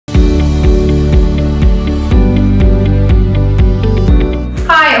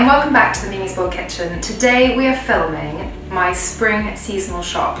kitchen. Today we are filming my spring seasonal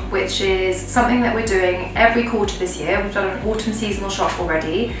shop, which is something that we're doing every quarter this year. We've done an autumn seasonal shop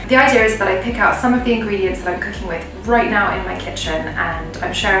already. The idea is that I pick out some of the ingredients that I'm cooking with right now in my kitchen, and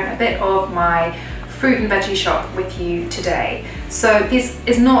I'm sharing a bit of my fruit and veggie shop with you today. So this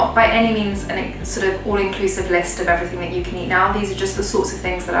is not by any means a sort of all-inclusive list of everything that you can eat now. These are just the sorts of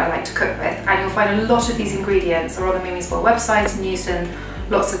things that I like to cook with, and you'll find a lot of these ingredients are on the Mimi's Bowl website and used in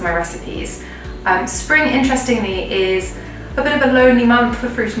lots of my recipes. Spring, interestingly, is a bit of a lonely month for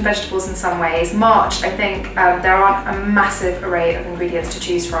fruit and vegetables in some ways. March, I think, there aren't a massive array of ingredients to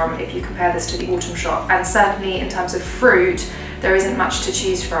choose from if you compare this to the autumn shop, and certainly in terms of fruit there isn't much to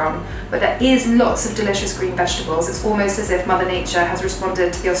choose from, but there is lots of delicious green vegetables. It's almost as if Mother Nature has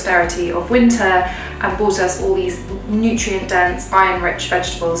responded to the austerity of winter and brought us all these nutrient-dense, iron-rich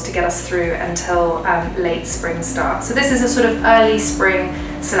vegetables to get us through until late spring start. So this is a sort of early spring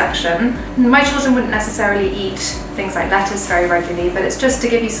selection. My children wouldn't necessarily eat things like lettuce very regularly, but it's just to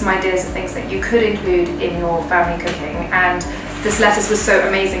give you some ideas of things that you could include in your family cooking, and this lettuce was so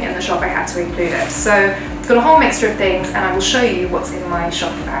amazing in the shop I had to include it. So I've got a whole mixture of things, and I will show you what's in my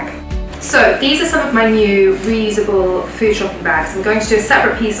shopping bag. So these are some of my new reusable food shopping bags. I'm going to do a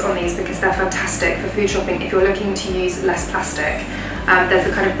separate piece on these because they're fantastic for food shopping if you're looking to use less plastic. There's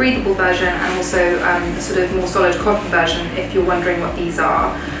the kind of breathable version and also the sort of more solid cotton version if you're wondering what these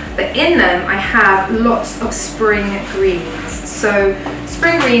are. But in them I have lots of spring greens. So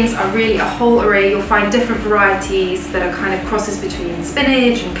spring greens are really a whole array. You'll find different varieties that are kind of crosses between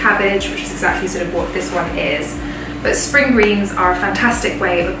spinach and cabbage, which is exactly sort of what this one is. But spring greens are a fantastic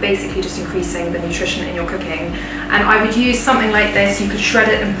way of basically just increasing the nutrition in your cooking. And I would use something like this. You could shred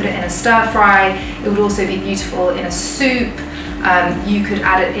it and put it in a stir fry. It would also be beautiful in a soup. You could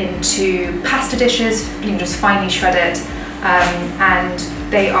add it into pasta dishes. You can just finely shred it, and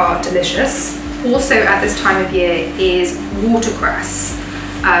they are delicious. Also at this time of year is watercress,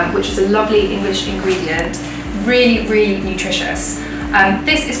 which is a lovely English ingredient, really nutritious.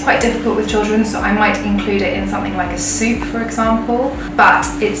 This is quite difficult with children, so I might include it in something like a soup, for example, but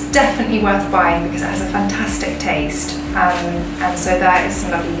it's definitely worth buying because it has a fantastic taste. And so there is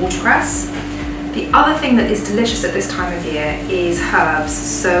some lovely watercress. The other thing that is delicious at this time of year is herbs.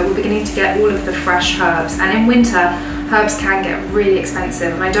 So we're beginning to get all of the fresh herbs, and in winter herbs can get really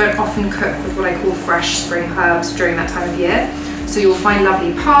expensive, and I don't often cook with what I call fresh spring herbs during that time of year. So you'll find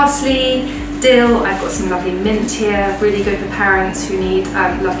lovely parsley, dill. I've got some lovely mint here, really good for parents who need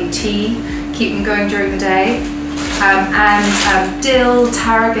lovely tea, keep them going during the day. Dill,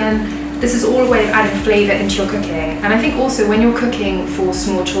 tarragon. This is all a way of adding flavour into your cooking. And I think also when you're cooking for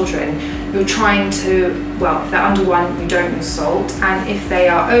small children, you're trying to, well, if they're under 1, you don't use salt, and if they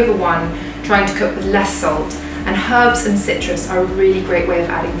are over 1, trying to cook with less salt. And herbs and citrus are a really great way of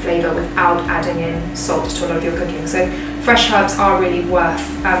adding flavour without adding in salt to a lot of your cooking. So fresh herbs are really worth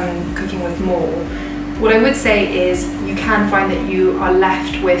cooking with more. What I would say is you can find that you are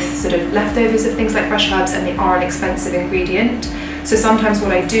left with sort of leftovers of things like fresh herbs, and they are an expensive ingredient. So sometimes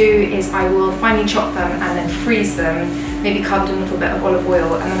what I do is I will finely chop them and then freeze them, maybe covered in a little bit of olive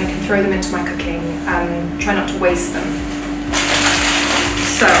oil, and then I can throw them into my cooking and try not to waste them.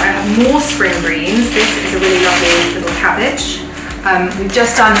 So I have more spring greens. This is a really lovely little cabbage. We've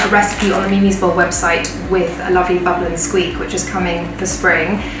just done a recipe on the Mimi's Bowl website with a lovely bubble and squeak, which is coming for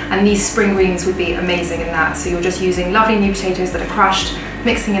spring, and these spring greens would be amazing in that. So you're just using lovely new potatoes that are crushed,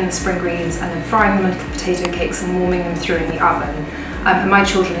 mixing in the spring greens, and then frying them into potato cakes and warming them through in the oven. And my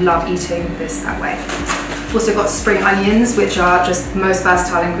children love eating this that way. Also got spring onions, which are just the most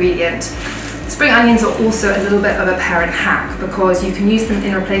versatile ingredient. Spring onions are also a little bit of a parent hack because you can use them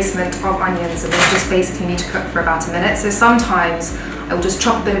in replacement of onions, and they just basically need to cook for about a minute. So sometimes I will just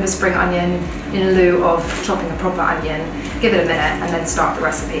chop a bit of a spring onion in lieu of chopping a proper onion, give it a minute, and then start the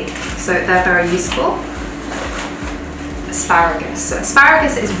recipe. So they're very useful. Asparagus. So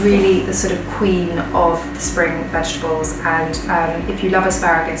asparagus is really the sort of queen of the spring vegetables, and if you love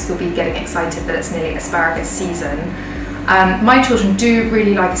asparagus, you'll be getting excited that it's nearly asparagus season. My children do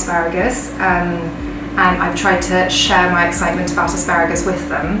really like asparagus, and I've tried to share my excitement about asparagus with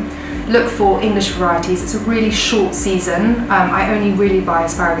them. Look for English varieties. It's a really short season. I only really buy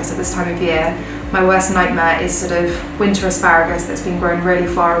asparagus at this time of year. My worst nightmare is sort of winter asparagus that's been grown really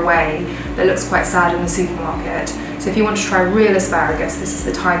far away that looks quite sad in the supermarket. So if you want to try real asparagus, this is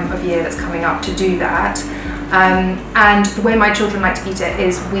the time of year that's coming up to do that. And the way my children like to eat it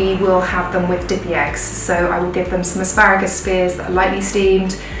is we will have them with dippy eggs. So I will give them some asparagus spears that are lightly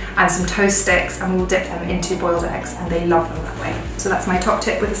steamed and some toast sticks, and we'll dip them into boiled eggs, and they love them that way. So that's my top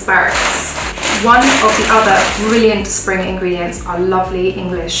tip with asparagus. One of the other brilliant spring ingredients are lovely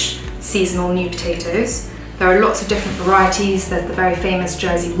English seasonal new potatoes. There are lots of different varieties. There's the very famous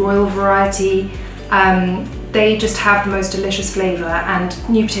Jersey Royal variety. They just have the most delicious flavour, and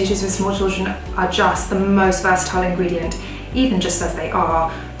new potatoes with small children are just the most versatile ingredient, even just as they are.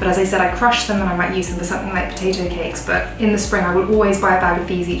 But as I said, I crush them and I might use them for something like potato cakes, but in the spring I will always buy a bag of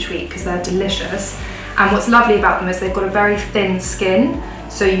these each week because they're delicious. And what's lovely about them is they've got a very thin skin,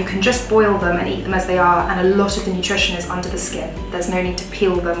 so you can just boil them and eat them as they are, and a lot of the nutrition is under the skin. There's no need to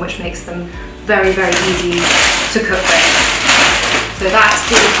peel them, which makes them very, very easy to cook with. So that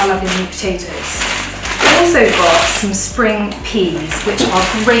is our lovely new potatoes. Also got some spring peas, which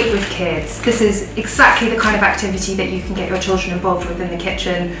are great with kids. This is exactly the kind of activity that you can get your children involved with in the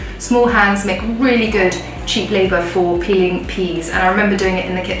kitchen. Small hands make really good cheap labour for peeling peas, and I remember doing it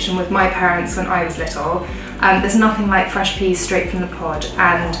in the kitchen with my parents when I was little. There's nothing like fresh peas straight from the pod,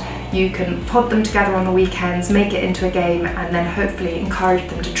 and you can pod them together on the weekends, make it into a game, and then hopefully encourage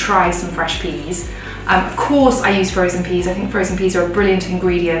them to try some fresh peas. Of course I use frozen peas. I think frozen peas are a brilliant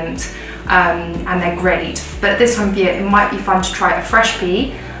ingredient. And they're great, but at this time of year it might be fun to try a fresh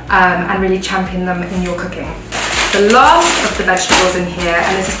pea and really champion them in your cooking. The last of the vegetables in here,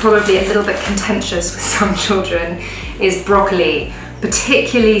 and this is probably a little bit contentious with some children, is broccoli,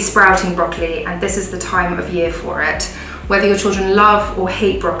 particularly sprouting broccoli, and this is the time of year for it. Whether your children love or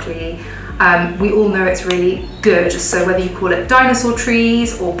hate broccoli, we all know it's really good, so whether you call it dinosaur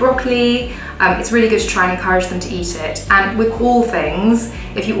trees or broccoli, it's really good to try and encourage them to eat it. And with all things,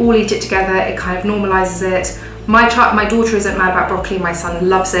 if you all eat it together, it kind of normalizes it. My daughter isn't mad about broccoli, my son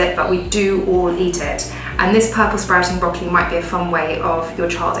loves it, but we do all eat it. And this purple sprouting broccoli might be a fun way of your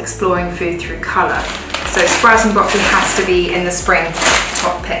child exploring food through colour. So sprouting broccoli has to be in the spring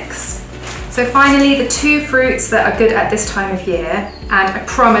top picks. So finally, the two fruits that are good at this time of year, and I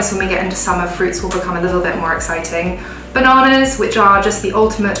promise when we get into summer, fruits will become a little bit more exciting. Bananas, which are just the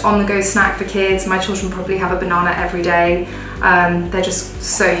ultimate on-the-go snack for kids. My children probably have a banana every day. They're just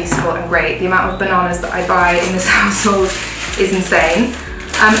so useful and great. The amount of bananas that I buy in this household is insane.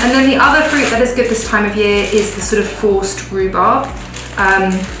 And then the other fruit that is good this time of year is the sort of forced rhubarb.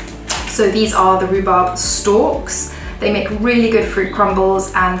 So these are the rhubarb stalks. They make really good fruit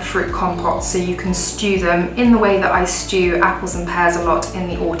crumbles and fruit compotes, so you can stew them in the way that I stew apples and pears a lot in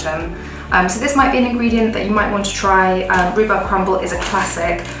the autumn. So this might be an ingredient that you might want to try. Rhubarb crumble is a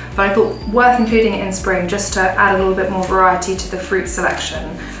classic, but I thought worth including it in spring just to add a little bit more variety to the fruit selection.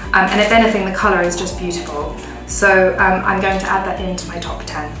 And if anything, the colour is just beautiful. So I'm going to add that into my top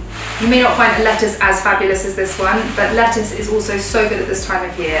 10. You may not find a lettuce as fabulous as this one, but lettuce is also so good at this time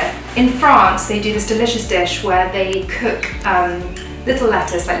of year. In France, they do this delicious dish where they cook little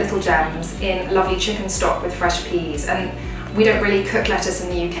lettuce, like little gems, in lovely chicken stock with fresh peas. And we don't really cook lettuce in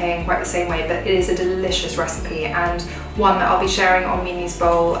the UK in quite the same way, but it is a delicious recipe and one that I'll be sharing on Mimi's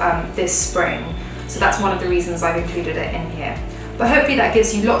Bowl this spring. So that's one of the reasons I've included it in here. But hopefully that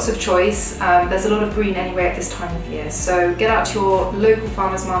gives you lots of choice. There's a lot of green anyway at this time of year, so get out to your local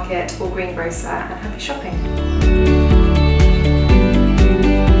farmer's market or greengrocer and happy shopping.